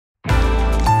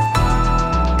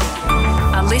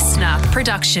listener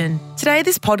production. Today,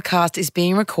 this podcast is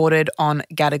being recorded on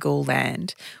Gadigal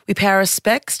land. We pay our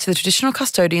respects to the traditional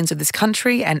custodians of this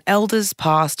country and elders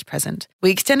past, present. We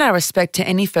extend our respect to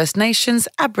any First Nations,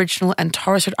 Aboriginal and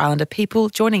Torres Strait Islander people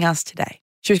joining us today.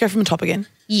 Should we go from the top again?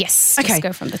 Yes, Okay. let's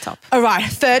go from the top. All right,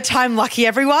 third time lucky,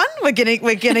 everyone. We're gonna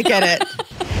get it.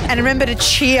 And remember to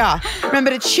cheer. Remember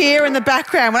to cheer in the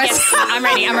background. When Yes, I'm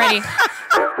ready.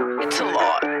 It's a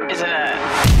lot, isn't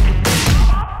it?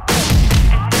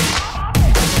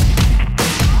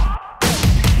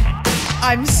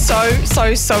 I'm so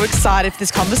excited for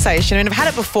this conversation. I mean, I've had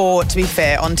it before, to be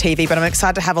fair, on TV, but I'm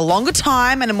excited to have a longer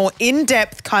time and a more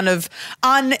in-depth kind of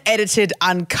unedited,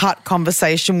 uncut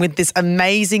conversation with this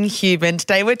amazing human.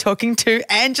 Today we're talking to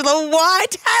Angela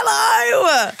White.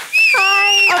 Hello!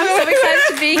 Hi, I'm so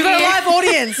excited to be We've here. got a live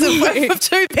audience of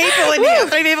three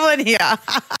people in here.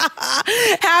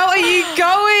 How are you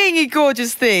going, you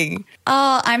gorgeous thing?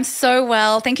 Oh, I'm so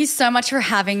well. Thank you so much for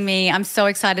having me. I'm so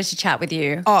excited to chat with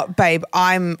you. Oh, babe,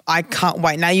 I can't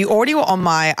wait. Now, you already were on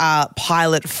my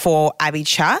pilot for Abby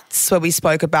Chats, where we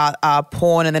spoke about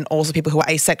porn and then also people who are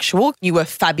asexual. You were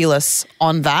fabulous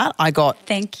on that. I got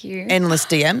Thank you. endless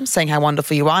DMs saying how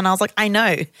wonderful you are. And I was like, I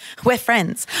know. We're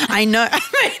friends. I know.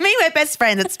 We're best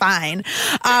friends. It's fine.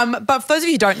 But for those of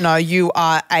you who don't know, you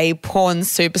are a porn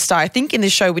superstar. I think in the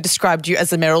show we described you as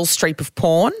the Meryl Streep of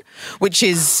porn, which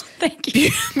is Thank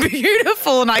you.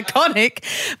 beautiful and iconic.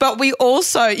 But you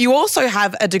also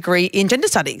have a degree in gender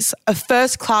studies, a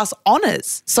first-class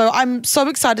honours. So I'm so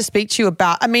excited to speak to you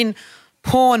about,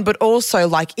 porn, but also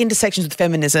like intersections with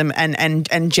feminism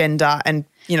and gender and,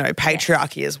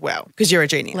 patriarchy as well, because you're a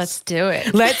genius. Let's do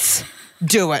it. Let's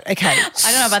do it. Okay.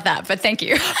 I don't know about that, but thank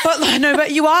you.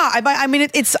 But you are.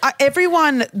 It's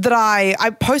everyone that I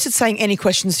posted saying any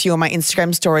questions for you on my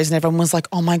Instagram stories, and everyone was like,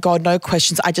 oh my God, no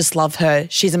questions. I just love her.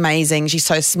 She's amazing. She's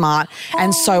so smart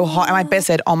and so hot. And my best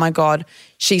said, oh my God,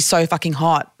 she's so fucking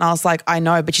hot. And I was like, I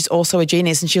know, but she's also a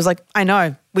genius. And she was like, I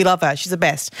know. We love her. She's the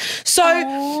best. So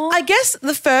I guess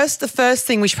the first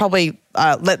thing we should probably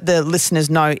let the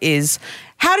listeners know is,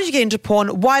 how did you get into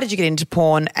porn? Why did you get into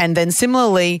porn? And then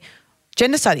similarly,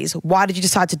 gender studies. Why did you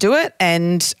decide to do it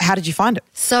and how did you find it?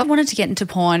 So I wanted to get into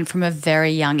porn from a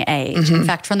very young age. In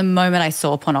fact, from the moment I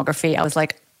saw pornography, I was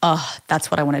like, oh,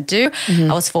 that's what I want to do.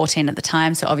 I was 14 at the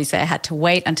time, so obviously I had to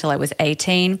wait until I was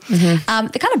 18. The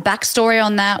kind of backstory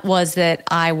on that was that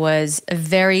I was a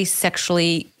very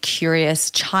sexually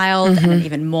curious child and an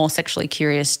even more sexually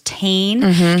curious teen.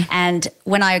 And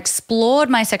when I explored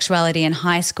my sexuality in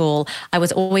high school, I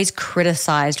was always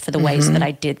criticized for the ways that I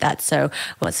did that. So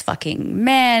I was fucking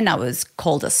men, I was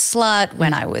called a slut.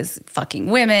 When I was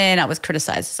fucking women, I was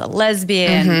criticized as a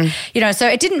lesbian. So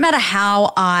it didn't matter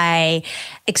how I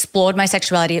explored my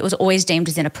sexuality, it was always deemed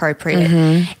as inappropriate.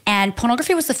 And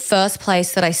pornography was the first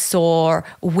place that I saw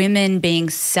women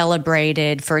being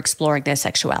celebrated for exploring their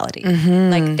sexuality.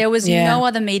 Like there was no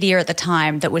other media at the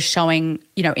time that was showing,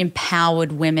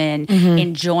 empowered women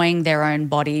enjoying their own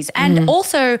bodies. And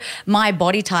also my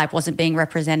body type wasn't being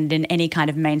represented in any kind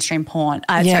of mainstream porn.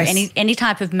 Any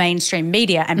type of mainstream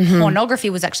media. And pornography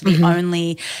was actually the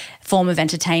only form of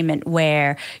entertainment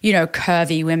where,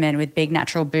 curvy women with big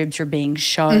natural boobs were being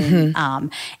shown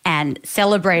and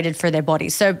celebrated for their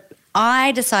bodies. So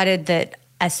I decided that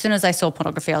as soon as I saw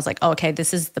pornography, I was like, oh, okay,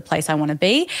 this is the place I want to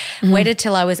be. Waited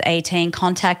till I was 18,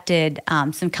 contacted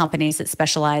some companies that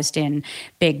specialized in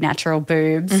big natural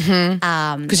boobs.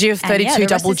 Because you have 32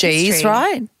 double Gs,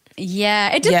 right?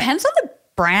 Yeah, it depends on the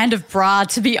brand of bra,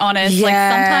 to be honest. Yeah.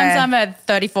 Like sometimes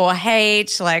I'm a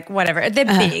 34H, like whatever. They're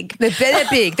big. They're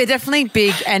big. They're definitely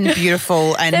big and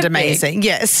beautiful and They're amazing. big.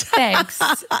 Yes. Thanks.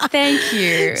 Thank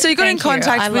you. So you got in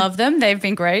contact I with- love them. They've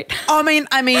been great.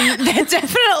 They're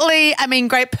definitely,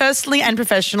 great personally and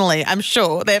professionally. I'm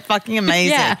sure they're fucking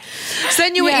amazing. Yeah. So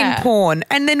then you were in porn.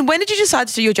 And then when did you decide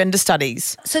to do your gender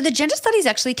studies? So the gender studies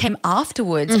actually came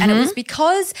afterwards, and it was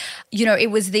because, it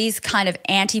was these kind of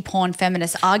anti-porn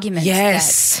feminist arguments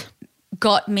that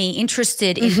got me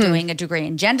interested in doing a degree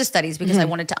in gender studies because I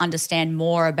wanted to understand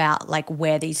more about like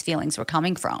where these feelings were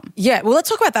coming from. Yeah, well, let's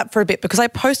talk about that for a bit because I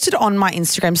posted on my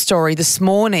Instagram story this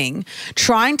morning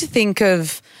trying to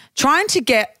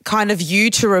get kind of you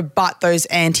to rebut those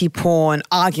anti-porn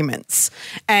arguments.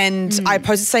 And I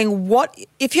posted saying, what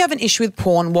if you have an issue with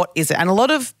porn, what is it? And a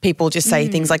lot of people just say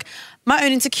things like, my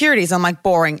own insecurities. I'm like,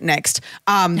 boring, next.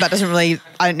 That doesn't really,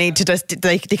 I don't need to just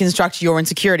deconstruct your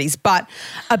insecurities. But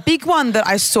a big one that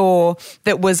I saw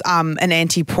that was an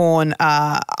anti-porn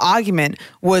argument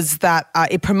was that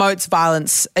it promotes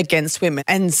violence against women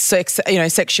and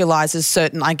sexualizes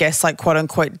certain, I guess, like quote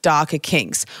unquote darker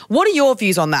kinks. What are your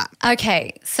views on that?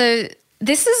 Okay, so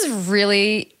This is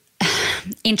really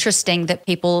interesting that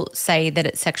people say that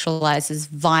it sexualizes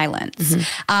violence,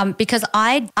 because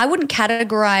I wouldn't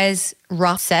categorize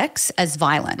rough sex as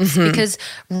violence, because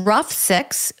rough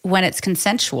sex, when it's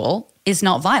consensual, is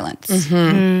not violence.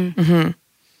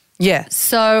 Yeah.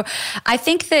 So I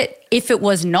think that if it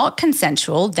was not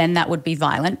consensual, then that would be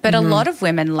violent. But a lot of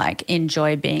women like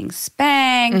enjoy being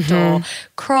spanked or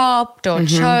cropped or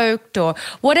choked or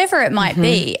whatever it might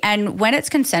be. And when it's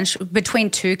consensual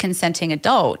between two consenting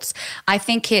adults, I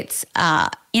think it's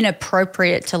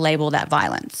inappropriate to label that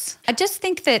violence. I just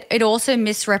think that it also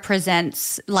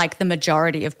misrepresents like the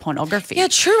majority of pornography. Yeah,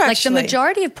 true, actually. Like the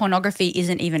majority of pornography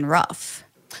isn't even rough.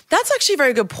 That's actually a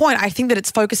very good point. I think that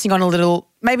it's focusing on a little,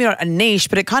 maybe not a niche,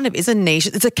 but it kind of is a niche.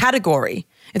 It's a category.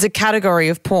 It's a category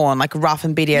of porn, like rough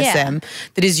and BDSM,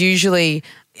 that is usually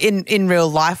in real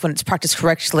life, when it's practiced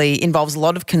correctly, involves a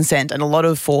lot of consent and a lot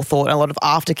of forethought and a lot of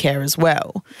aftercare as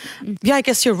well. Yeah, I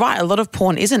guess you're right. A lot of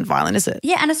porn isn't violent, is it?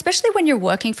 Yeah, and especially when you're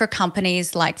working for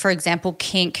companies like, for example,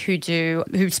 Kink,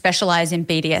 who specialize in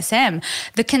BDSM,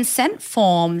 the consent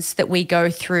forms that we go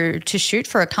through to shoot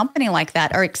for a company like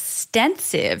that are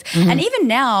extensive. And even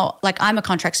now, like I'm a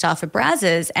contract staff for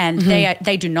Brazzers, and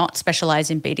they do not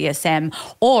specialize in BDSM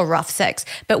or rough sex,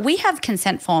 but we have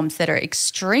consent forms that are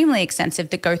extremely extensive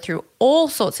that go through all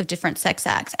sorts of different sex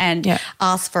acts and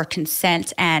ask for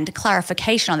consent and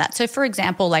clarification on that. So for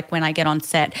example, like when I get on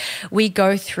set, we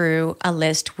go through a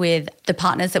list with the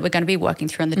partners that we're going to be working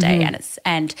through on the day,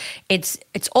 and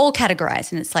it's all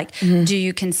categorized, and it's like, do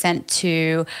you consent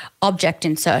to object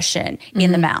insertion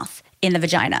in the mouth, in the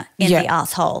vagina, in the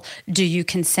asshole? Do you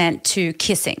consent to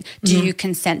kissing? Do you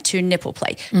consent to nipple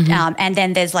play? And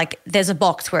then there's a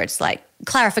box where it's like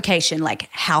clarification, like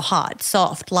how hard,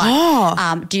 soft,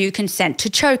 light. Do you consent to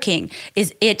choking?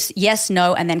 Is it yes,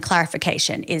 no, and then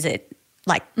clarification? Is it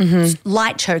like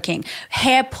light choking,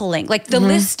 hair pulling? Like the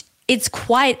list, it's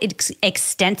quite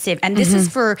extensive. And this is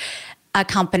for a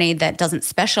company that doesn't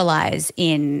specialize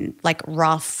in like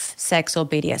rough sex or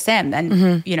BDSM.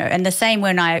 And, you know, and the same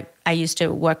when I used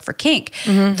to work for Kink,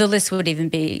 the list would even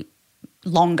be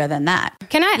longer than that.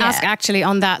 Can I ask actually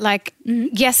on that? Like,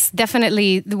 yes,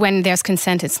 definitely when there's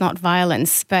consent, it's not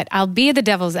violence, but I'll be the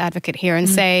devil's advocate here and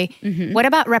say, what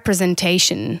about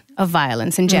representation of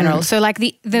violence in general? So like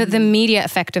the media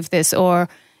effect of this, or,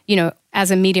 you know,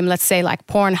 as a medium, let's say like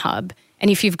Pornhub,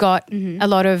 and if you've got a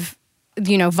lot of,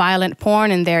 you know, violent porn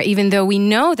in there, even though we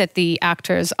know that the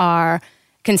actors are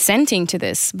consenting to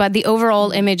this, but the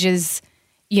overall image is,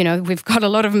 you know, we've got a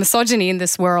lot of misogyny in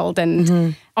this world,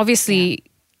 and obviously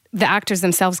the actors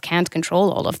themselves can't control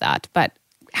all of that. But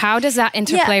how does that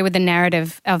interplay with the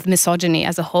narrative of misogyny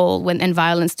as a whole and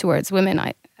violence towards women?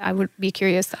 I would be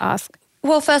curious to ask.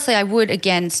 Well, firstly, I would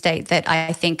again state that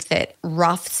I think that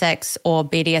rough sex or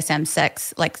BDSM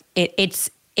sex, like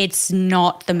it's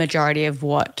not the majority of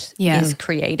what is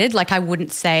created. Like I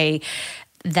wouldn't say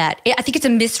that. I think it's a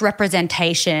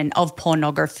misrepresentation of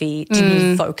pornography to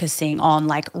be focusing on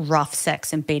like rough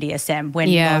sex and BDSM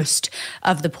when most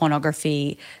of the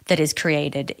pornography that is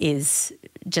created is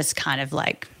just kind of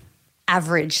like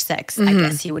average sex, I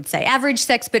guess you would say. Average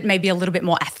sex, but maybe a little bit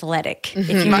more athletic, if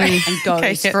you will, and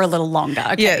goes for a little longer.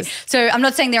 Okay. Yes. So I'm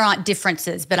not saying there aren't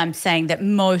differences, but I'm saying that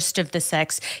most of the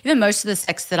sex, even most of the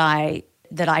sex that I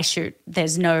shoot,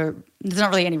 there's not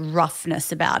really any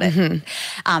roughness about it.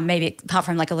 Maybe apart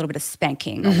from like a little bit of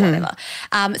spanking or whatever.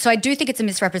 So I do think it's a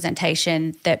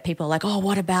misrepresentation that people are like, oh,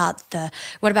 what about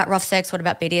rough sex? What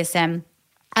about BDSM?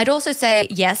 I'd also say,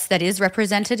 yes, that is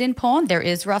represented in porn. There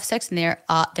is rough sex and there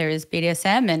is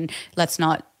BDSM, and let's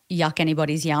not yuck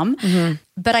anybody's yum.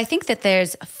 But I think that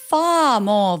there's far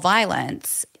more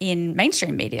violence in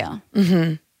mainstream media.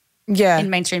 In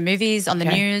mainstream movies, on the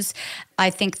news. I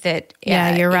think that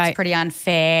you're right. It's pretty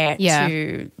unfair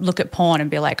to look at porn and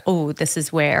be like, oh, this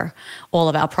is where all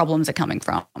of our problems are coming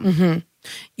from.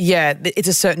 Yeah, it's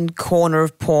a certain corner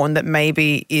of porn that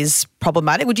maybe is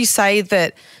problematic. Would you say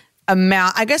that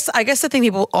I guess the thing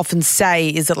people often say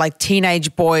is that like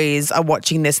teenage boys are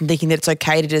watching this and thinking that it's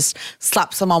okay to just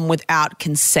slap someone without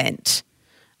consent.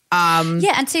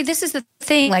 And see, this is the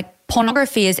thing, like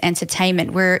pornography is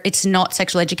entertainment where it's not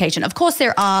sexual education. Of course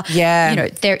there are,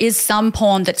 there is some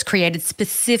porn that's created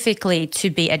specifically to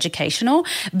be educational,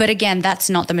 but again, that's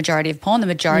not the majority of porn. The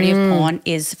majority of porn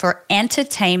is for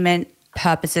entertainment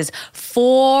purposes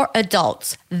for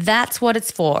adults. That's what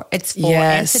it's for. It's for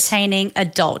entertaining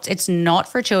adults. It's not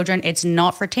for children. It's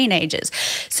not for teenagers.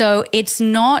 So it's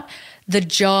not the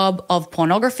job of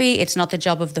pornography. It's not the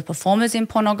job of the performers in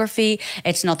pornography.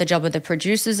 It's not the job of the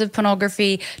producers of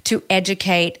pornography to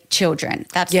educate children.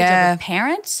 That's the job of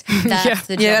parents. That's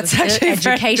the job of the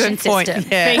education system.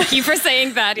 Yeah. Thank you for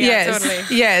saying that. Yeah, yes,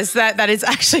 totally. Yes, that is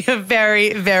actually a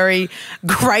very, very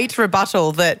great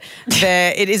rebuttal that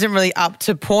it isn't really up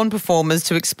to porn performers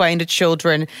to explain to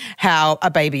children how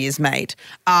a baby is made,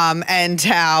 and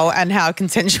how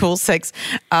consensual sex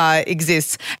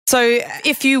exists. So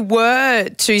if you were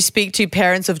to speak to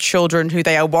parents of children who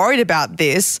they are worried about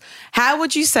this, how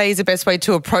would you say is the best way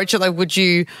to approach it? Like, would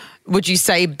you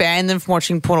say ban them from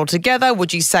watching porn altogether?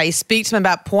 Would you say speak to them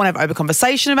about porn, have open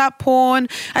conversation about porn?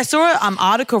 I saw an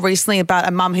article recently about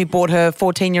a mum who bought her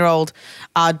 14-year-old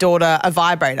daughter a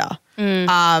vibrator.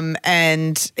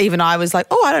 And even I was like,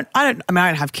 I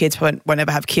don't have kids, won't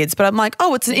ever have kids, but I'm like,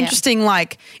 it's an interesting,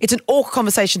 it's an awkward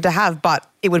conversation to have, but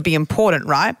it would be important,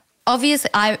 right? Obviously,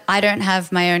 I don't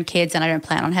have my own kids and I don't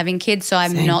plan on having kids, so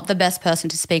I'm not the best person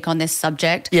to speak on this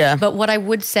subject. Yeah. But what I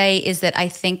would say is that I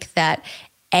think that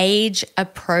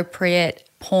age-appropriate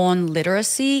porn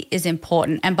literacy is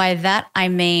important. And by that, I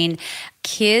mean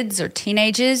kids or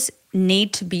teenagers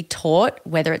need to be taught,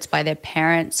 whether it's by their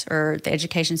parents or the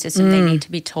education system, they need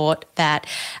to be taught that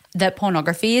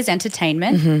pornography is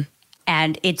entertainment.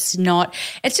 And it's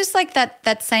just like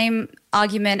that same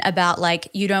argument about like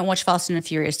you don't watch Fast and the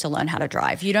Furious to learn how to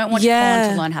drive. You don't watch porn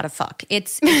to learn how to fuck.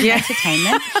 It's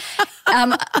entertainment.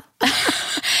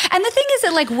 And the thing is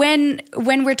that like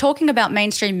when we're talking about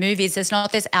mainstream movies, there's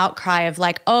not this outcry of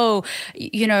like,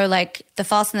 like the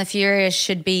Fast and the Furious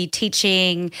should be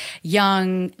teaching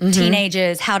young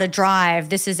teenagers how to drive.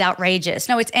 This is outrageous.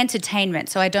 No, it's entertainment.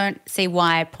 So I don't see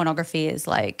why pornography is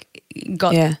like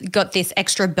got this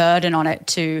extra burden on it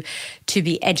to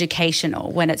be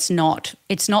educational when it's not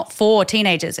for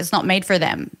teenagers. It's not made for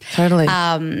them. Totally.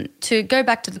 To go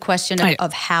back to the question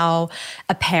of how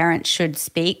a parent should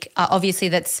speak, obviously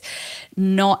it's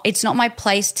not my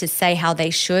place to say how they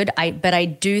should, but I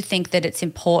do think that it's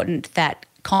important that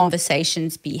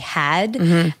conversations be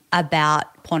had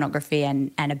about pornography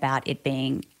and about it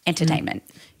being entertainment.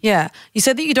 Yeah. You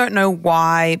said that you don't know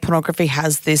why pornography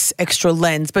has this extra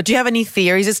lens, but do you have any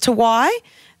theories as to why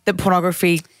that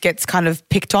pornography gets kind of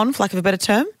picked on, for lack of a better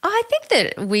term? I think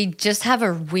that we just have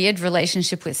a weird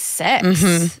relationship with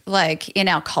sex, like in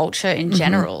our culture in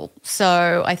general.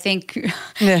 So I think,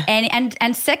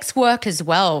 and sex work as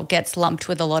well gets lumped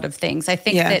with a lot of things. I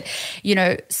think that,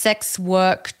 sex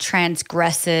work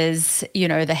transgresses, the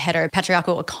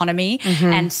heteropatriarchal economy.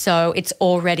 And so it's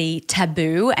already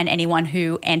taboo, and anyone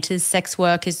who enters sex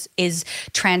work is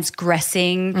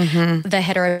transgressing the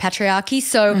heteropatriarchy.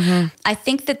 So I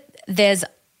think that there's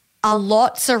a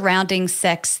lot surrounding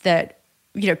sex that,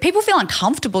 people feel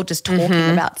uncomfortable just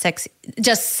talking about sex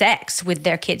with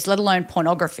their kids, let alone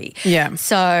pornography. Yeah.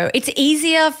 So it's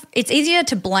easier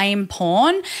to blame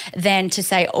porn than to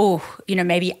say,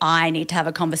 maybe I need to have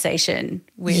a conversation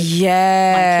with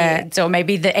my kids, or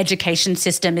maybe the education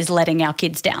system is letting our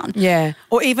kids down. Yeah.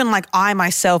 Or even like I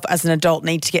myself as an adult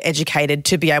need to get educated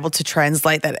to be able to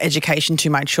translate that education to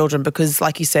my children, because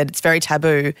like you said, it's very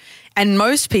taboo. And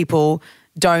most people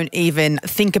don't even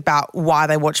think about why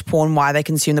they watch porn, why they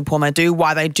consume the porn they do,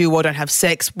 why they do or don't have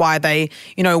sex, why they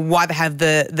have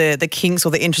the kinks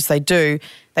or the interests they do.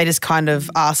 They just kind of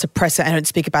suppress it and don't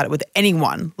speak about it with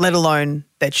anyone, let alone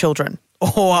their children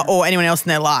or anyone else in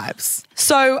their lives.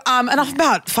 So enough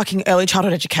about fucking early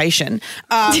childhood education.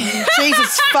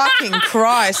 Jesus fucking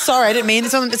Christ. Sorry, I didn't mean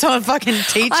this on fucking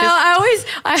teachers.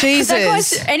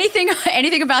 Jesus.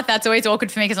 Anything about that's always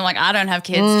awkward for me because I'm like, I don't have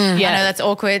kids. I know that's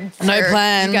awkward for no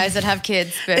plan. You guys that have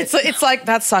kids. But it's like,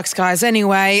 that sucks, guys.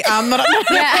 Anyway, you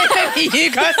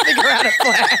guys figure out a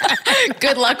plan.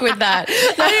 Good luck with that.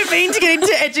 I didn't mean to get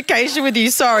into education with you.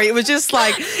 Sorry. It was just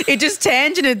like, it just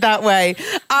tangented that way.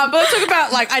 But let's talk about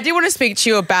I did want to speak to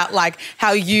you about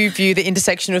how you view the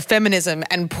intersection of feminism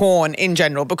and porn in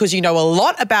general, because you know a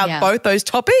lot about both those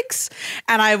topics,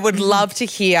 and I would love to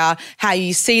hear how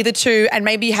you see the two and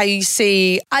maybe how you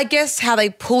see, I guess, how they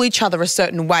pull each other a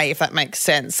certain way, if that makes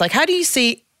sense. Like, how do you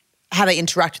see how they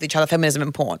interact with each other, feminism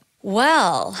and porn?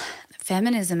 Well,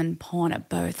 feminism and porn are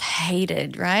both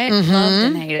hated, right? Loved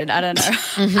and hated. I don't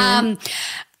know.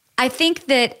 I think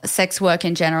that sex work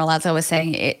in general, as I was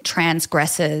saying, it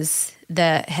transgresses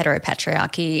the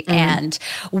heteropatriarchy, and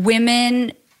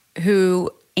women who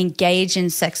engage in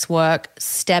sex work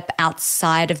step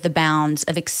outside of the bounds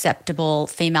of acceptable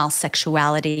female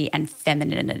sexuality and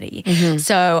femininity.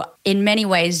 So in many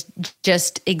ways,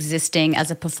 just existing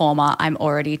as a performer, I'm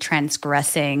already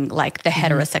transgressing the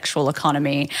heterosexual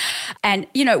economy. And,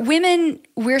 women,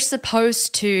 we're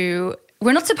supposed to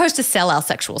we're not supposed to sell our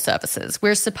sexual services.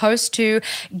 We're supposed to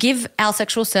give our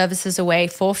sexual services away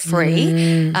for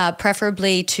free,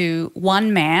 preferably to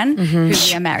one man who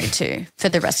we are married to for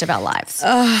the rest of our lives.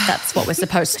 That's what we're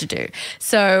supposed to do.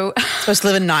 So we're supposed to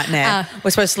live a nightmare.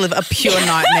 We're supposed to live a pure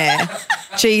nightmare.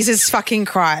 Jesus fucking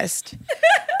Christ.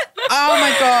 Oh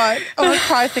my God. I want to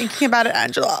cry thinking about it,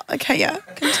 Angela. Okay, yeah,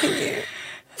 continue.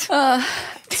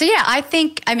 So yeah,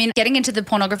 I mean, getting into the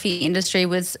pornography industry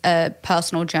was a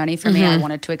personal journey for me. I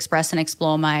wanted to express and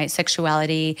explore my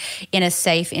sexuality in a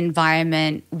safe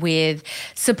environment with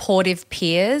supportive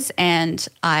peers, and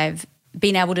I've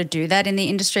been able to do that in the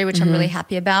industry, which I'm really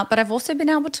happy about. But I've also been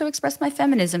able to express my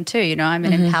feminism too. You know, I'm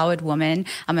an empowered woman.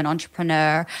 I'm an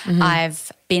entrepreneur.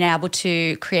 I've been able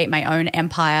to create my own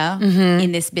empire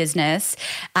in this business,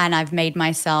 and I've made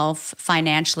myself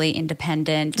financially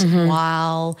independent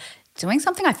while doing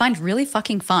something I find really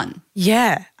fucking fun.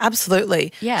 Yeah,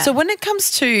 absolutely. Yeah. So when it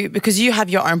comes to, because you have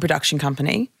your own production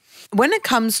company, when it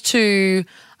comes to,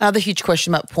 another huge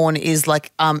question about porn is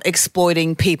like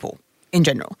exploiting people in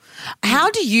general. How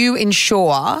do you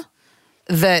ensure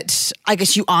that, I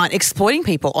guess, you aren't exploiting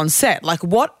people on set? Like,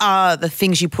 what are the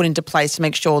things you put into place to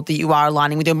make sure that you are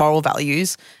aligning with your moral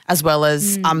values as well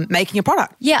as making a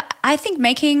product? Yeah, I think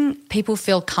making people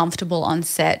feel comfortable on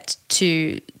set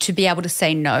to be able to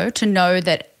say no, to know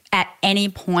that at any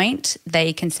point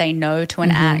they can say no to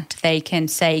an act, they can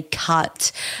say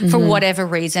cut for whatever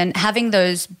reason, having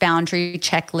those boundary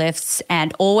checklists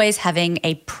and always having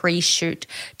a pre-shoot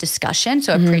discussion,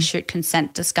 so a pre-shoot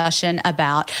consent discussion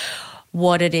about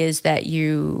what it is that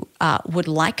you would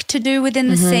like to do within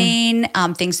the scene,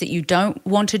 things that you don't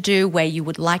want to do, where you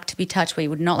would like to be touched, where you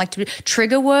would not like to be.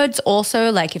 Trigger words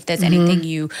also, like if there's anything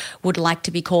you would like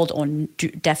to be called or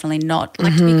definitely not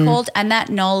like to be called, and that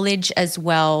knowledge as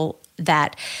well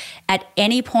that at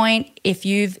any point, if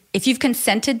you've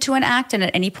consented to an act and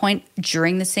at any point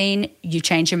during the scene you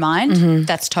change your mind,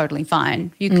 that's totally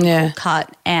fine. You can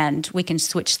cut and we can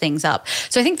switch things up.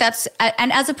 So I think that's,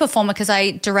 and as a performer, because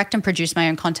I direct and produce my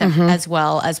own content as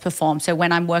well as perform. So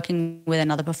when I'm working with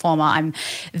another performer, I'm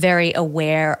very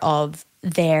aware of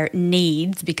their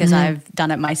needs because I've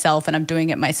done it myself and I'm doing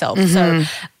it myself. So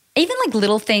even like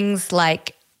little things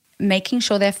like making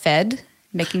sure they're fed,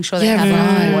 making sure they have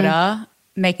enough water,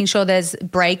 making sure there's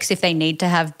breaks if they need to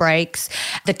have breaks.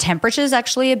 The temperature is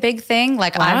actually a big thing.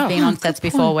 Like I've been on sets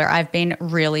before where I've been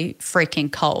really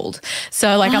freaking cold.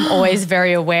 So like I'm always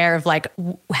very aware of like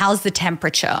how's the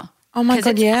temperature. Oh my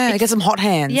God, yeah. Get some hot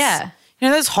hands. Yeah. You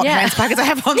know those hot hands packets I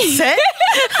have on set?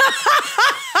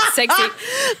 Sexy.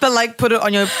 But like put it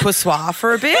on your poussoir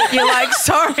for a bit. You're like,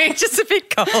 sorry, it's just a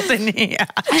bit cold in here.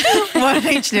 One on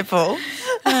each nipple.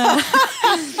 That's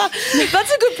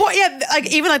a good point. Yeah,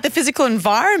 like even like the physical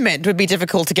environment would be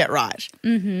difficult to get right.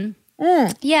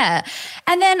 Yeah.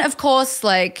 And then of course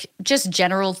like just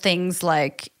general things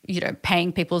like, you know,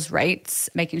 paying people's rates,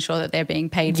 making sure that they're being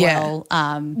paid well.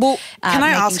 Well, can I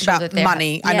ask about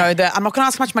money? I know that I'm not going to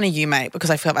ask how much money you make because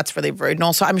I feel like that's really rude. And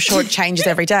also I'm sure it changes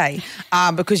every day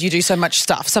because you do so much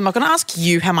stuff. So I'm not going to ask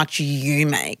you how much you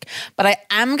make. But I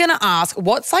am going to ask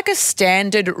what's like a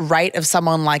standard rate of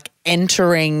someone like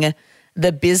entering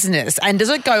the business, and does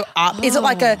it go up? Is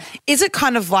it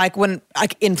kind of like when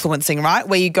like influencing, right?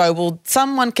 Where you go, well,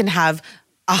 someone can have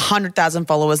 100,000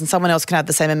 followers and someone else can have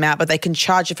the same amount, but they can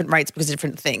charge different rates because of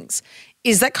different things.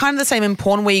 Is that kind of the same in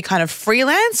porn where you kind of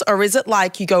freelance, or is it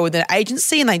like you go with an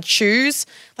agency and they choose?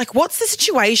 Like what's the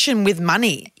situation with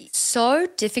money? So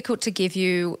difficult to give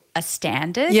you a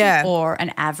standard or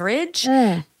an average,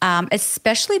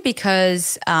 especially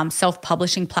because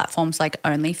self-publishing platforms like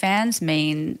OnlyFans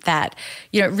mean that,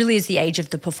 you know, it really is the age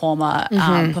of the performer.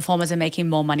 Performers are making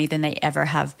more money than they ever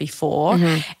have before.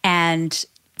 And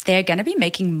they're going to be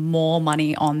making more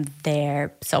money on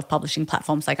their self-publishing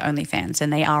platforms like OnlyFans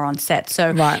than they are on set.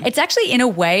 So it's actually, in a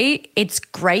way, it's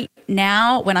great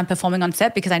now when I'm performing on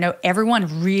set because I know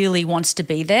everyone really wants to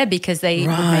be there because they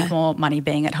would make more money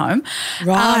being at home.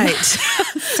 Right.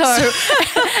 So,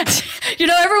 you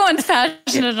know, everyone's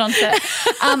passionate on set.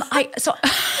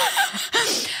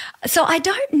 So I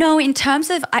don't know in terms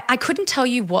of I couldn't tell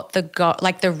you what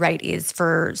the rate is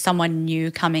for someone new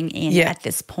coming in at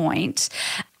this point.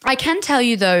 I can tell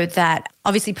you though that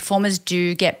obviously performers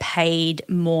do get paid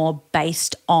more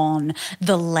based on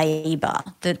the labor.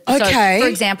 So for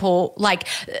example, like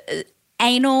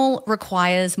Anal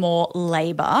requires more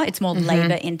labor. It's more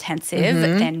labor intensive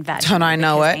than vaginal. Don't I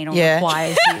know it? Anal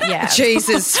requires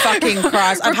Jesus fucking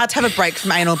Christ. I've had to have a break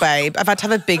from anal, babe. I've had to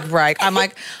have a big break. I'm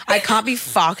like, I can't be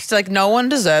fucked. Like, no one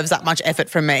deserves that much effort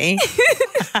from me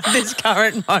at this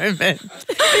current moment.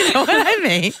 You know what I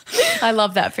mean? I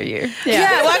love that for you.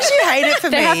 Yeah, well, I actually hate it for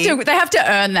me. They have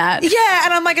to earn that. Yeah,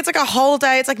 and I'm like, it's like a whole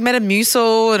day. It's like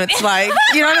Metamucil, and it's like,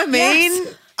 you know what I mean?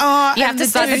 Yes. Oh, You have to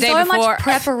start the day so before. much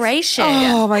preparation.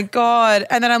 Oh my God.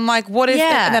 And then I'm like, what if,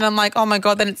 Yeah. and then I'm like, oh my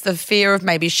God, then it's the fear of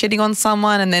maybe shitting on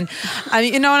someone. And then, I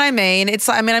mean, you know what I mean? It's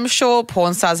like, I mean, I'm sure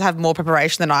porn stars have more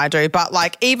preparation than I do, but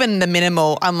like even the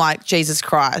minimal, I'm like, Jesus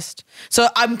Christ. So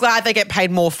I'm glad they get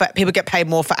paid more for, people get paid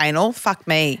more for anal. Fuck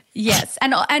me. Yes,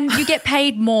 and you get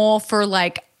paid more for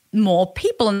like more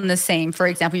people in the scene. For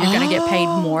example, you're going to get paid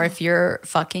more if you're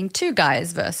fucking two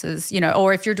guys versus,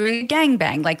 or if you're doing a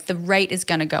gangbang, like the rate is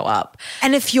going to go up.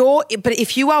 And if you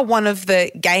are one of the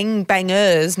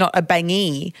gangbangers, not a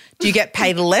bangy, do you get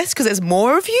paid less because there's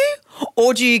more of you?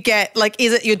 Or do you get, like,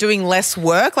 is it you're doing less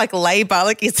work, like labor?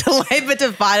 Like, is the labor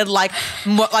divided like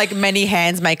many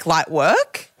hands make light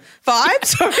work?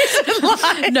 Vibes, or is it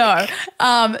like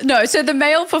No. So the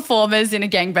male performers in a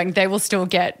gangbang, they will still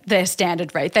get their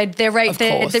standard rate. The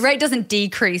rate doesn't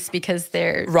decrease because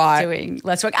they're doing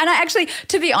less work. And actually,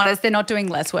 to be honest, they're not doing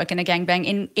less work in a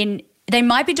gangbang. They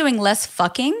might be doing less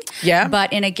fucking,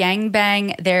 but in a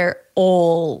gangbang, they're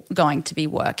all going to be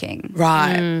working.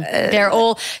 Right. They're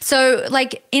all, so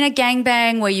like in a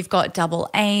gangbang where you've got double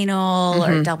anal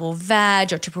or double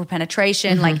vag or triple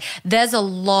penetration, like there's a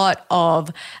lot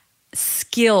of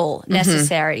skill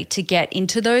necessary to get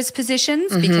into those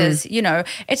positions because,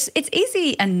 it's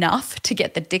easy enough to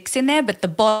get the dicks in there, but the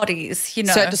bodies,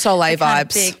 Cirque du Soleil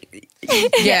vibes.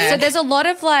 Yeah. So there's a lot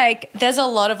of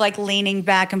like leaning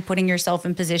back and putting yourself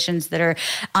in positions that are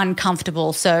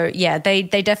uncomfortable. So yeah, they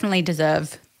definitely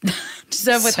deserve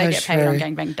what they get paid on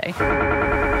gangbang day.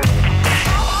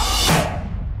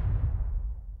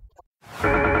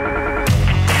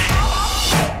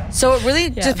 So it really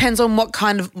depends on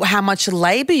how much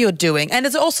labor you're doing. And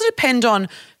does it also depend on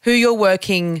who you're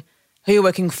working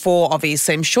for,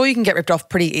 obviously? I'm sure you can get ripped off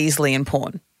pretty easily in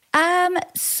porn.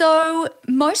 So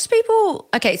most people,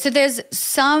 so there's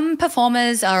some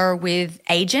performers are with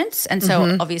agents, and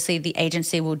so obviously the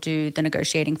agency will do the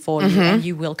negotiating for you, and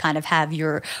you will kind of have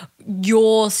your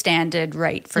standard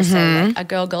rate for say like a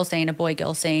girl scene, a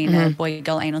boy-girl scene, a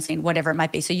boy-girl anal scene, whatever it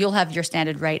might be. So you'll have your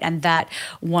standard rate, and that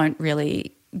won't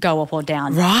really go up or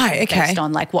down based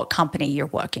on like what company you're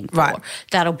working for. Right.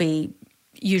 That'll be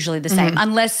usually the same,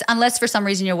 unless for some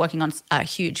reason you're working on a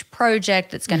huge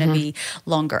project that's going to be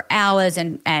longer hours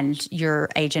and your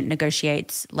agent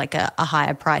negotiates like a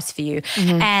higher price for you.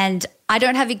 And I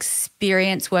don't have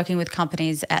experience working with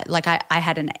companies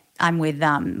I'm with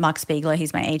Mark Spiegler,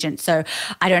 he's my agent. So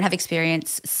I don't have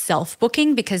experience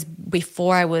self-booking because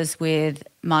before I was with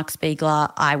Mark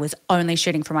Spiegler, I was only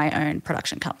shooting for my own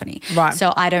production company. Right.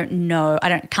 So I don't know,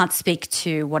 can't speak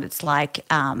to what it's like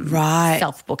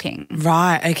self-booking.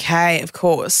 Right, okay, of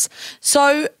course.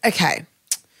 So, okay,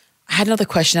 I had another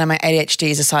question and my ADHD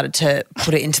has decided to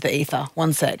put it into the ether.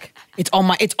 One sec. It's on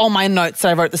my notes that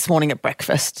I wrote this morning at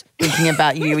breakfast, thinking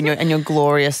about you and your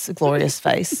glorious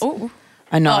face. Ooh.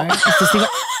 I know. It's this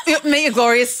thing, me, a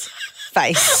glorious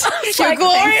face. Your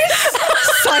glorious,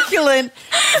 succulent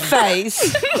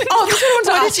face. Oh, this is what I wanted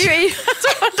to ask you. That's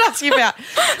what I wanted to ask you about.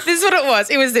 This is what it was.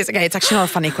 It was this. Okay, it's actually not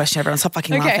a funny question, everyone. Stop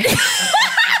fucking laughing.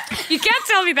 You can't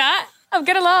tell me that. I'm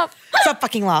going to laugh. Stop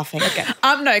fucking laughing.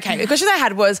 Okay. The question I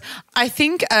had was, I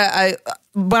think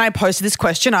when I posted this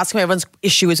question, asking what everyone's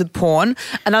issue is with porn,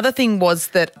 another thing was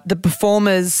that the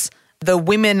performers, the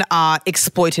women are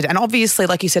exploited. And obviously,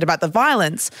 like you said about the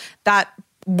violence, that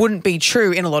wouldn't be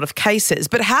true in a lot of cases.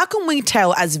 But how can we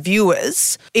tell as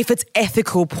viewers if it's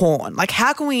ethical porn? Like,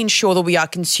 how can we ensure that we are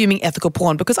consuming ethical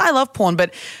porn? Because I love porn,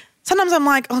 but sometimes I'm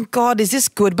like, oh God, is this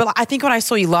good? But I think when I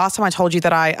saw you last time, I told you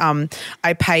that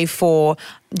I pay for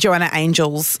Joanna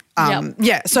Angel's.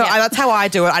 That's how I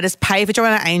do it. I just pay for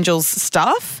Joanna Angel's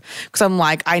stuff because I'm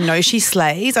like, I know she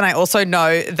slays, and I also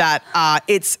know that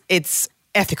it's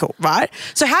ethical, right?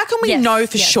 So how can we know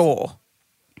for sure?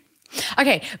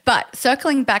 Okay, but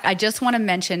circling back, I just want to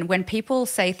mention when people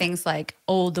say things like,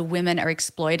 oh, the women are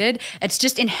exploited, it's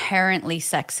just inherently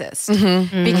sexist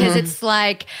because it's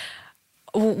like,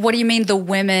 what do you mean the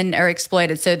women are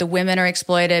exploited? So the women are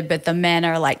exploited, but the men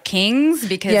are like kings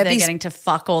because they're getting to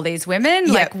fuck all these women?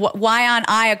 Yeah. Like, why aren't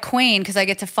I a queen because I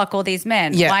get to fuck all these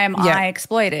men? Yeah. Why am I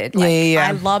exploited? Like,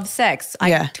 I love sex.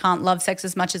 I can't love sex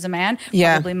as much as a man,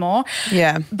 probably more.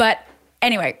 Yeah. But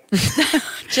Anyway,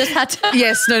 just had to.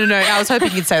 Yes, no. I was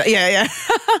hoping you'd say that. Yeah.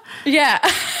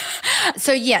 Yeah.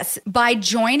 So yes, by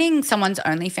joining someone's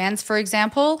OnlyFans, for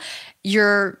example,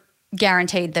 you're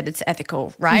guaranteed that it's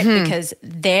ethical, right? Because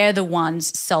they're the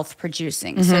ones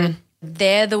self-producing. So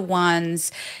they're the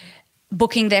ones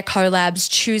booking their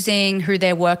collabs, choosing who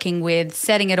they're working with,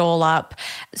 setting it all up.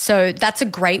 So that's a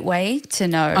great way to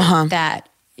know that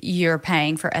you're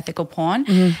paying for ethical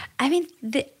porn. I mean,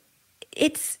 the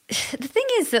thing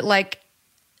is that like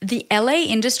the LA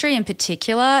industry in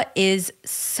particular is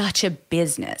such a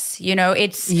business. You know,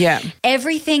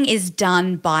 everything is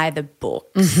done by the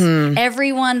books.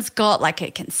 Everyone's got like a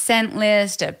consent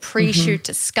list, a pre-shoot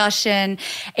discussion.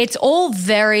 It's all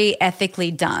very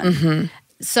ethically done.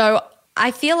 So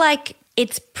I feel like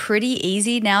it's pretty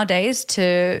easy nowadays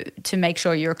to make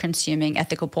sure you're consuming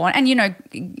ethical porn. And, you know,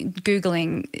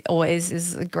 Googling always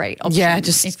is a great option. Yeah,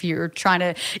 just if you're trying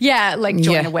to,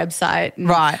 join a website.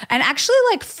 Right. And actually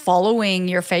like following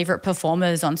your favorite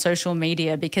performers on social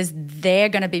media because they're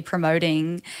going to be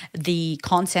promoting the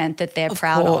content that they're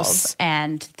proud of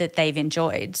and that they've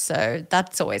enjoyed. So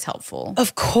that's always helpful.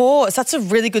 Of course. That's a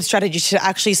really good strategy to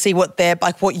actually see what they're,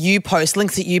 like what you post,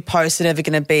 links that you post are never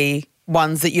going to be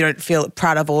ones that you don't feel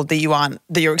proud of or that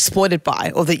you're exploited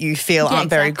by or that you feel aren't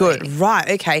very good. Right,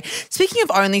 okay. Speaking of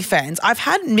OnlyFans, I've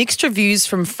had mixed reviews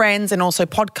from friends and also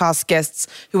podcast guests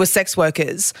who are sex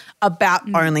workers about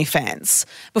OnlyFans.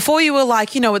 Before you were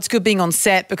like, you know, it's good being on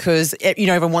set because, you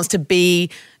know, everyone wants to be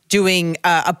doing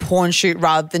a porn shoot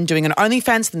rather than doing an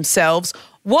OnlyFans themselves.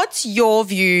 What's your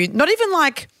view, not even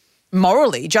like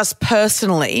morally, just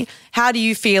personally, how do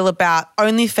you feel about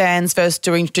OnlyFans versus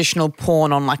doing traditional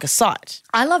porn on like a site?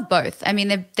 I love both. I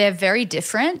mean, they're very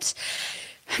different.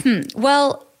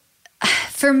 Well,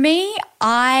 for me,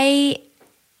 I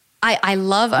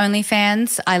love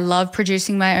OnlyFans. I love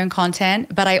producing my own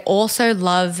content, but I also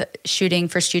love shooting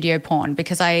for studio porn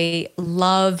because I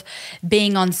love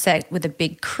being on set with a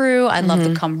big crew. I love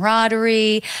the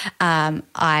camaraderie.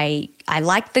 I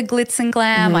like the glitz and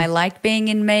glam. I like being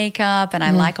in makeup and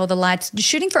I like all the lights.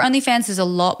 Shooting for OnlyFans is a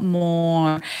lot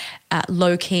more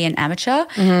low-key and amateur,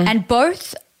 and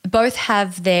both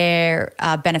have their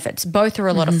benefits. Both are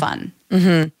a lot of fun.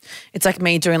 It's like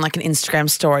me doing like an Instagram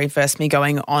story versus me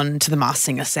going on to the Masked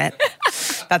Singer set.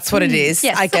 That's what it is.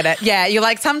 Yes. I get it. Yeah, you're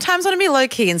like, sometimes I want to be low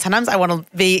key and sometimes I want to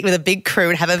be with a big crew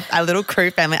and have a little crew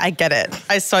family. I get it.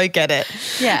 I so get it.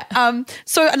 Yeah.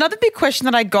 So another big question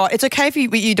that I got, it's okay if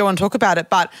you don't want to talk about it,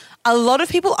 but a lot of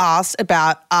people asked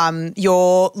about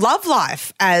your love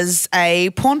life as a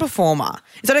porn performer.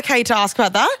 Is it okay to ask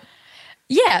about that?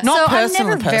 Yeah, not so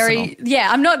personal, I'm never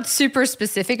I'm not super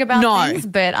specific about things,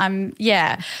 but I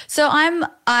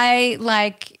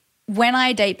like when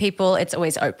I date people, it's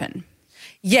always open.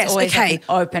 Yes, it's always an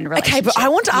open relationship. Okay, but I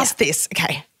want to ask this.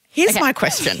 Okay, here's my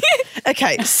question.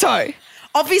 Okay, so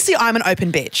obviously I'm an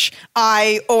open bitch.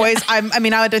 I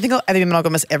don't think I'll ever be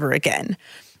monogamous ever again.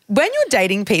 When you're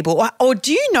dating people, or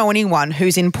do you know anyone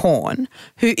who's in porn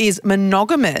who is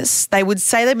monogamous? They would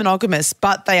say they're monogamous,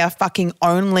 but they are fucking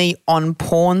only on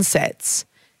porn sets,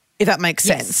 if that makes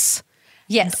sense.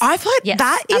 Yes. I feel like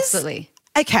that is... Absolutely.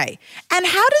 Okay. And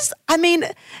can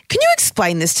you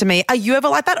explain this to me? Are you ever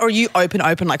like that or are you open,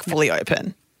 like fully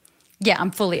open? Yeah,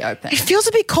 I'm fully open. It feels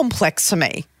a bit complex to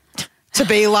me. To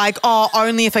be like,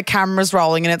 only if a camera's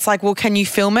rolling. And it's like, well, can you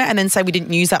film it and then say we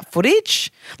didn't use that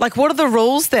footage? Like, what are the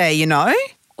rules there, you know?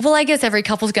 Well, I guess every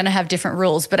couple's going to have different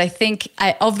rules. But I think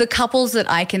of the couples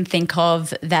that I can think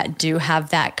of that do have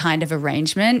that kind of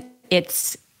arrangement,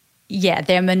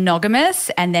 they're monogamous.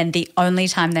 And then the only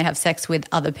time they have sex with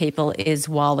other people is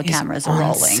while the cameras are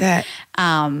rolling. Set.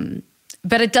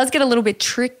 But it does get a little bit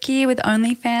tricky with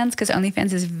OnlyFans because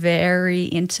OnlyFans is very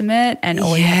intimate and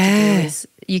all you have to do is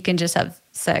you can just have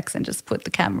sex and just put the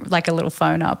camera, like a little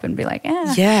phone up and be like,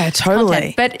 yeah,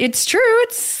 totally. Content. But it's true.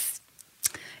 It's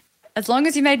as long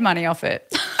as you made money off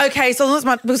it. Okay, so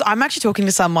because I'm actually talking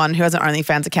to someone who has an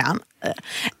OnlyFans account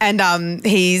and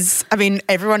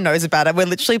everyone knows about it. We're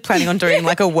literally planning on doing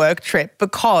like a work trip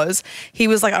because he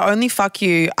was like, I only fuck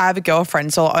you. I have a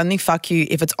girlfriend, so I'll only fuck you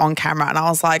if it's on camera. And I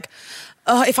was like,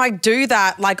 if I do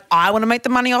that, like I want to make the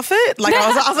money off it. Like I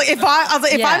was like, if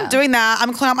I'm doing that,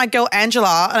 I'm calling out my girl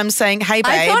Angela and I'm saying, hey, babe.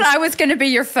 I thought I was going to be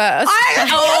your first. I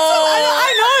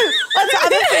know. That's the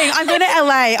other thing. I'm going to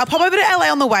LA. I'll pop over to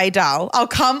LA on the way, doll. I'll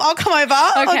come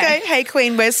over. Okay. Hey,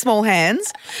 queen, where's small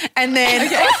hands? And then.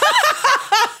 Okay.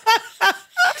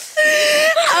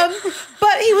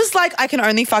 But he was like, I can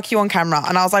only fuck you on camera.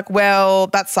 And I was like, well,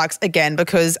 that sucks again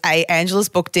because A, Angela's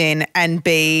booked in and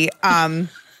B,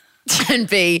 And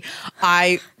B,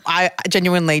 I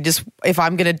genuinely just, if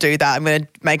I'm going to do that, I'm going to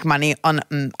make money on,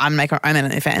 I'm making my own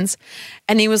OnlyFans.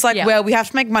 And he was like, well, we have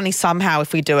to make money somehow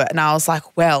if we do it. And I was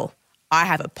like, well, I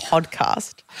have a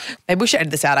podcast. Maybe we should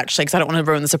edit this out actually because I don't want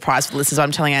to ruin the surprise for the listeners.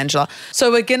 I'm telling Angela.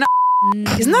 So we're going to,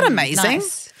 isn't that amazing?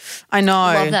 Nice. I know.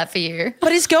 Love that for you.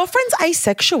 But his girlfriend's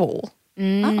asexual. Oh.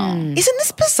 Isn't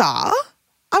this bizarre?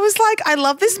 I was like, I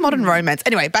love this modern romance.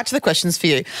 Anyway, back to the questions for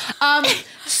you.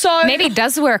 So Maybe it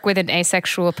does work with an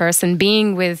asexual person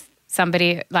being with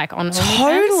somebody like on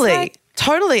OnlyFans.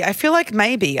 Totally. I feel like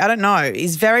maybe. I don't know.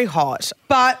 He's very hot.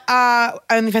 But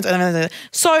OnlyFans.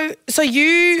 So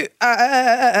you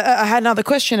I had another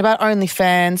question about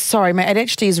OnlyFans. Sorry, my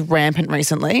ADHD is rampant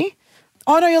recently.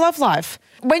 Oh no, your love life.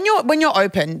 When you're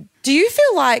open, do you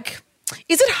feel like,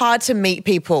 is it hard to meet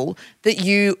people that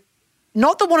you,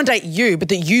 not that want to date you, but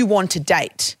that you want to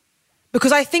date?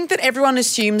 Because I think that everyone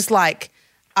assumes like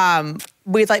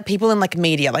with like people in like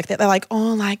media, like they're like,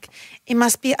 oh, like it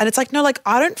must be, and it's like, no, like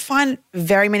I don't find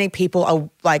very many people are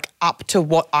like up to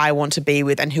what I want to be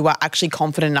with and who are actually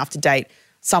confident enough to date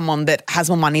someone that has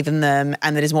more money than them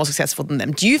and that is more successful than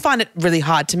them. Do you find it really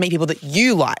hard to meet people that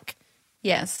you like?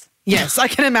 Yes. Yes, I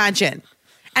can imagine.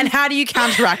 And how do you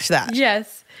counteract that?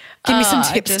 Yes. Give me some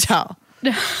tips, Tal.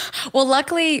 Well,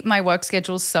 luckily my work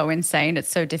schedule is so insane. It's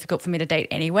so difficult for me to date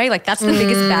anyway. Like that's the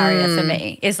biggest barrier for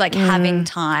me is like having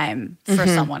time for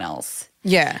someone else.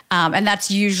 Yeah. And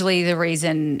that's usually the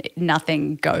reason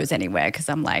nothing goes anywhere because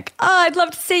I'm like, oh, I'd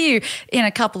love to see you in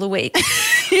a couple of weeks.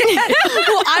 Well,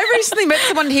 I recently met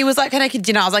someone and he was like, can I make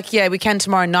dinner? I was like, yeah, we can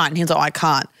tomorrow night. And he was like, oh, I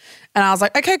can't. And I was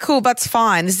like, okay, cool, that's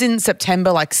fine. This is in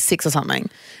September, like 6 or something.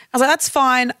 I was like, that's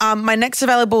fine. My next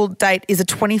available date is the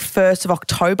 21st of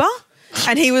October.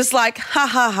 And he was like, ha,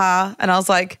 ha, ha. And I was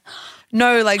like,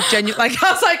 no, like, like,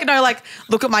 I was like, no, like,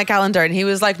 look at my calendar. And he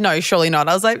was like, no, surely not.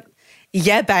 I was like,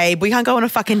 yeah, babe, we can't go on a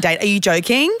fucking date. Are you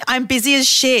joking? I'm busy as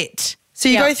shit. So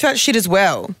you go through that shit as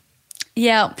well.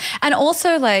 Yeah. And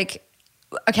also like,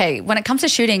 okay, when it comes to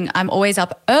shooting, I'm always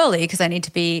up early because I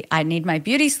need my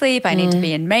beauty sleep. I need to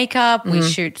be in makeup. We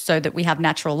shoot so that we have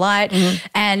natural light.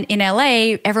 And in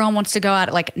LA, everyone wants to go out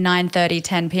at like 9:30,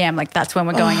 10 p.m. Like that's when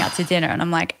we're going out to dinner. And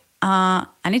I'm like, I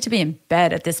need to be in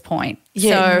bed at this point.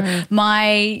 Yeah. So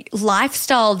my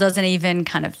lifestyle doesn't even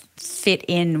kind of fit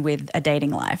in with a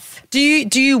dating life. Do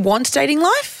you want dating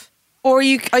life? Or are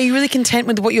you really content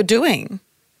with what you're doing?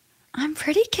 I'm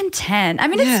pretty content. I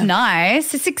mean, it's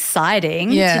nice. It's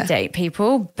exciting to date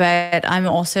people, but I'm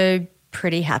also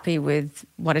pretty happy with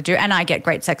what I do. And I get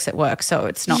great sex at work, so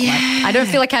it's not like I don't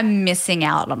feel like I'm missing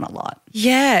out on a lot.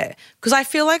 Yeah, because I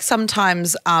feel like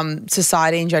sometimes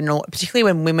society in general, particularly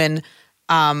when women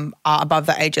are above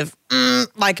the age of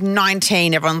like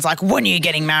 19, everyone's like, when are you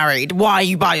getting married? Why are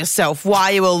you by yourself? Why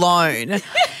are you alone?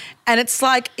 And it's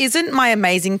like, isn't my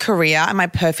amazing career and my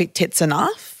perfect tits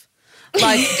enough?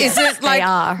 Like, is it like,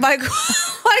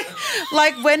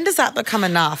 like when does that become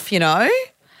enough, you know?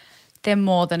 They're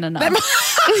more than enough.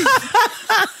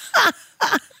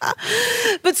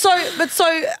 But so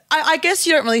I guess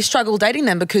you don't really struggle dating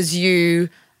them because you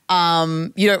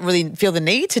don't really feel the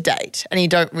need to date and you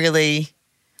don't really,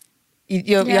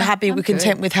 you're happy, we're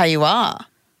content with how you are.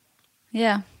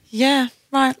 Yeah. Yeah,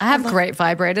 right. I have great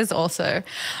vibrators also.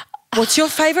 What's your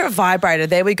favourite vibrator?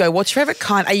 There we go. What's your favourite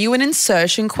kind? Are you an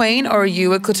insertion queen or are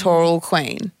you a clitoral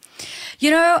queen?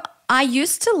 You know, I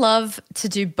used to love to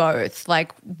do both,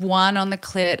 like one on the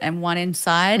clit and one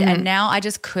inside, and now I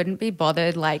just couldn't be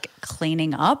bothered like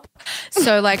cleaning up.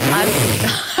 So like I've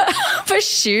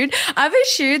eschewed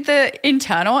the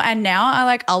internal, and now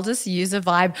I'll just use a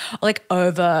vibe like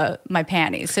over my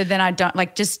panties, so then I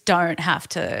don't have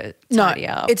to tidy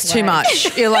up. It's too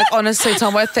much. You're like, honestly, it's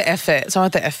not worth the effort. It's not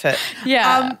worth the effort.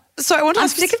 Yeah. So I want to I'm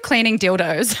sick of cleaning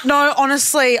dildos. No,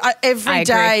 honestly, every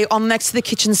day on next to the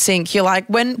kitchen sink, you're like,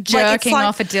 when jerking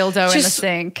off a dildo in the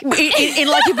sink in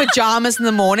like your pajamas in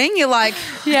the morning. You're like,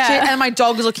 and my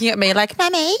dog is looking at me like,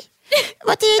 Mummy,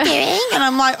 what are you doing? And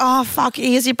I'm like, oh fuck,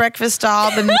 here's your breakfast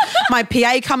stub. And my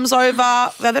PA comes over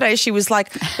the other day. She was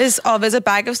like, there's a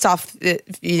bag of stuff that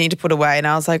you need to put away. And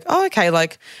I was like, oh okay.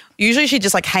 Like usually she'd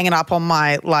just like hang it up on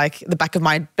my like the back of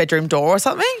my bedroom door or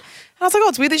something. I was like, oh,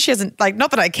 it's weird that she hasn't, like, not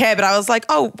that I care, but I was like,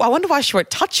 oh, I wonder why she won't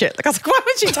touch it. Like, I was like, why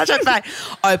won't she touch that bag?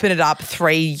 Open it up,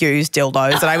 3 used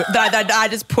dildos that I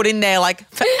just put in there, like,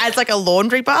 as like a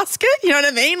laundry basket. You know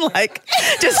what I mean? Like,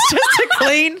 just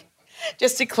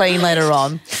to clean later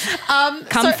on.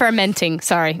 Fermenting,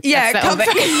 sorry. Yeah,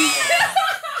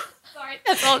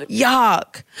 That's all.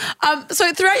 Yuck.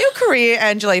 So throughout your career,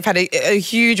 Angela, you've had a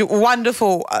huge,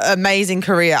 wonderful, amazing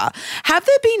career. Have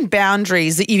there been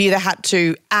boundaries that you've either had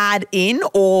to add in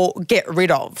or get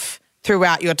rid of?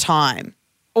 throughout your time?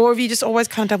 Or have you just always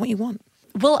kind of done what you want?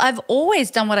 Well, I've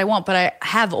always done what I want, but I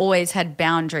have always had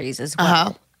boundaries as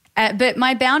well. But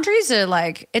my boundaries are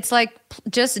like, it's like,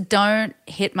 just don't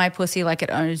hit my pussy like it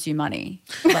owes you money.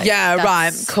 Like,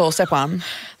 right. Cool. Step one.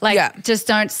 Like, just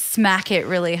don't smack it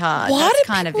really hard. That's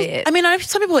kind of it. I mean, I know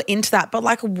some people are into that, but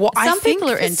like what Some people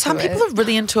are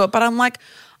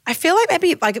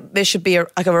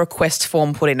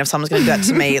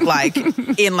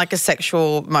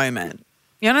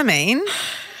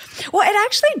Well, it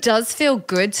actually does feel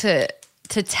good to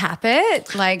tap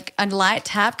it, like a light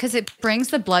tap, because it brings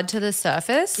the blood to the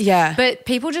surface. Yeah. But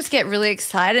people just get really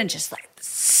excited and just like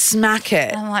smack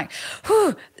it. And I'm like,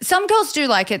 whew. Some girls do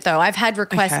like it though. I've had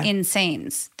requests in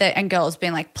scenes and girls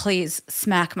being like, please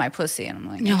smack my pussy. And I'm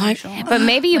like, you're like, sure. But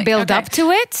maybe you build up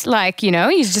to it. Like, you know,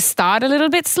 you just start a little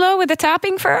bit slow with the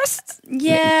tapping first.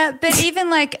 Yeah, but even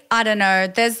like, I don't know,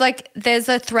 there's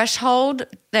a threshold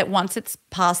that once it's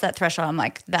past that threshold, I'm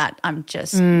like, I'm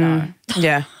just, no.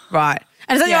 Yeah, right.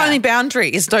 And is that your only boundary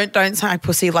is don't say my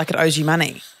pussy like it owes you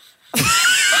money?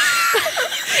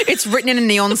 It's written in a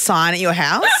neon sign at your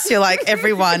house. You're like,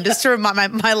 everyone, just to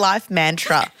remind my life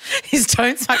mantra is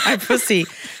don't suck my pussy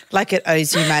like it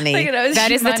owes you money.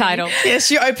 That is the title. Yeah,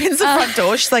 she opens the front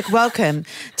door. She's like, welcome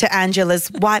to Angela's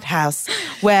White House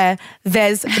where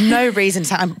there's no reason to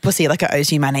suck my pussy like it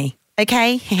owes you money.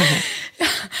 Okay? I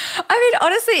mean,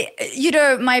 honestly, you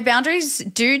know, my boundaries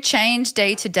do change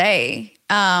day to day.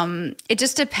 It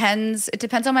just depends. It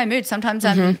depends on my mood. Sometimes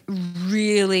I'm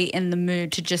really in the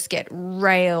mood to just get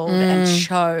railed and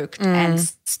choked and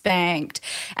spanked.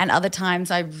 And other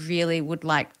times I really would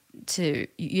like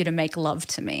you to make love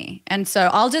to me. And so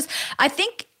I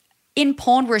think in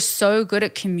porn, we're so good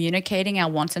at communicating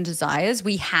our wants and desires.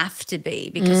 We have to be,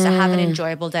 because to have an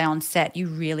enjoyable day on set, you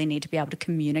really need to be able to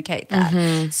communicate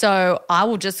that. So I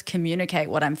will just communicate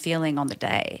what I'm feeling on the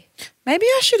day. Maybe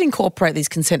I should incorporate these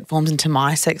consent forms into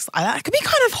my sex. I could be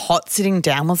kind of hot sitting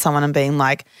down with someone and being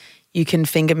like, you can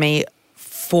finger me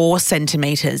 4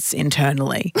 centimetres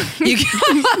internally.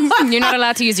 You're not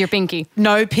allowed to use your pinky.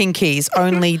 No pinkies,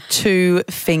 only 2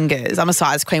 fingers. I'm a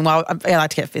size queen. Well, I like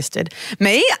to get fisted.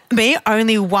 Me,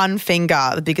 only 1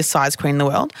 finger, the biggest size queen in the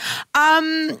world.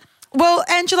 Well,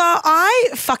 Angela, I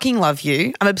fucking love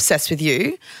you. I'm obsessed with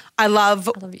you. I love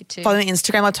you too. following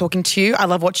Instagram. I love talking to you. I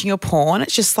love watching your porn.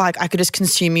 It's just like I could just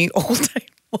consume you all day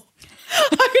long. I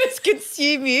could just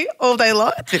consume you all day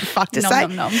long. It's a bit fucked to say.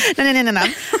 No. No.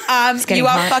 You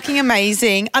are fucking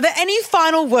amazing. Are there any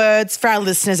final words for our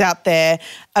listeners out there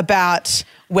about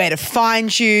where to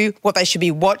find you, what they should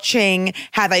be watching,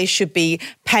 how they should be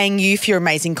paying you for your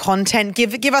amazing content?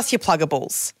 Give us your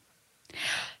pluggables.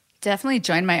 Definitely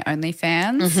join my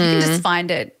OnlyFans. You can just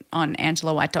find it on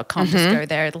angelawhite.com. Just go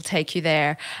there. It'll take you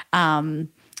there.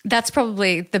 That's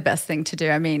probably the best thing to do.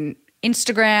 I mean,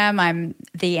 Instagram, I'm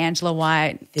the Angela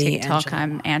White. TikTok,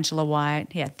 I'm Angela White.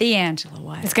 Yeah, the Angela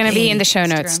White. It's going to be in the show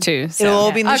notes too. So. It'll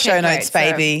all be in the show notes,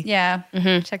 baby. So,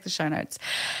 check the show notes.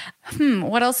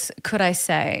 What else could I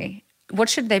say? What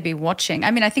should they be watching?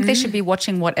 I mean, I think they should be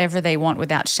watching whatever they want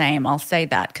without shame. I'll say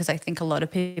that because I think a lot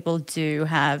of people do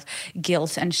have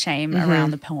guilt and shame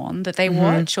around the porn that they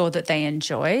watch or that they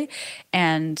enjoy,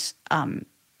 and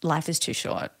life is too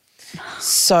short.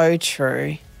 So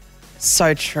true.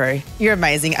 So true. You're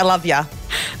amazing. I love ya.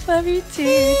 Love you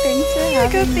too. Thanks for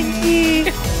having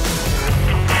me. Thank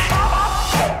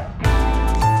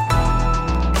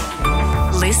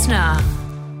you. Listener.